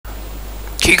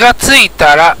気がつい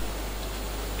たら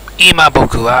今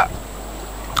僕は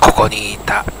ここにい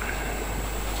た。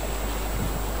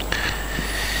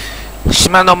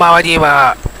島の周り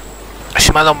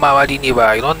に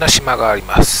はいろんな島があり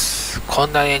ます。こ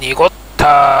んなに濁っ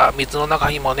た水の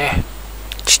中にもね、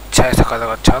ちっちゃい魚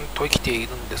がちゃんと生きてい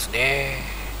るんですね。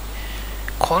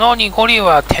この濁り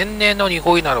は天然の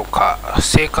濁りなのか、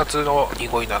生活の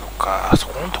濁りなのか、そ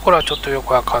このところはちょっとよ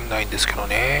くわかんないんですけど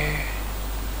ね。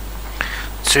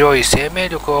強い生命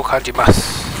力を感じま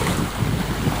す。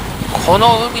こ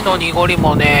の海の濁り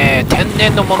もね、天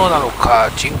然のものなのか、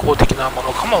人工的なも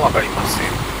のかもわかりません。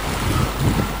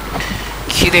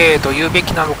きれいと言うべ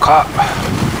きなのか、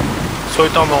それ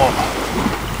とも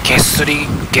月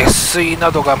水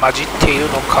などが混じっている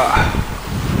のか、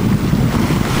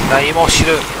何も知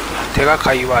る手が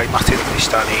かりはありませんでし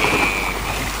たね。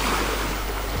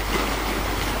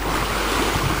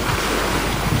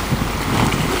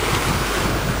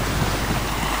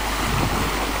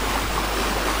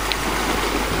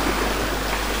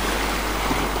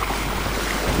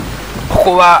こ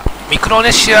こはミクロ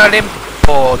ネシア連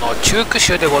邦のチューク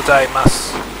州でございま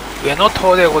す。上野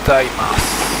島でございま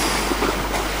す。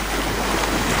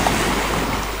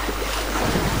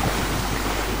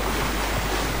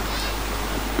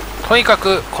とにか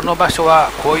くこの場所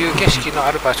はこういう景色の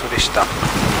ある場所でした。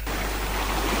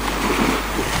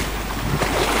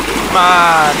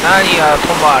まあ何やと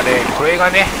もあれ、これ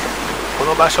がね、こ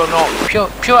の場所のピ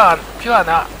ュア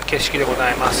な景色でご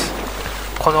ざいます。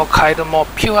このカエルも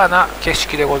ピュアな景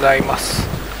色でございます。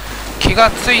気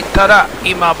がついたら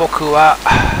今僕は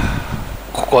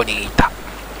ここにいた。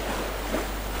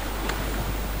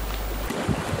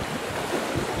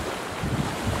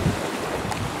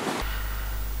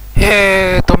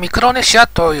ミクロネシア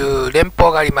という連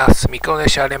邦があります。ミクロネ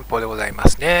シア連邦でございま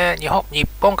すね。日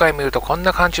本から見るとこん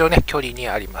な感じのね、距離に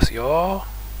ありますよ。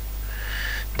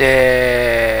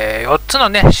で、4つの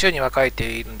ね、州に分かれて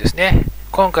いるんですね。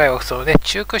今回はそのね、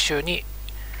チューク州に、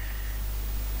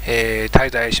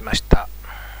滞在しました。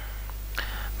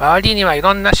周りにはい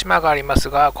ろんな島があります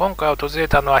が、今回訪れ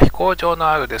たのは飛行場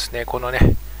のあるですね、この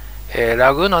ね、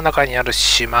ラグーンの中にある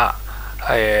島、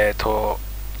上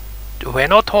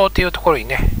野島というところに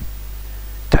ね、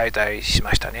滞在し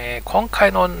ましたね。今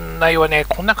回の内容はね、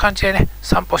こんな感じでね、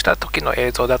散歩した時の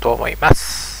映像だと思いま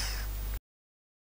す。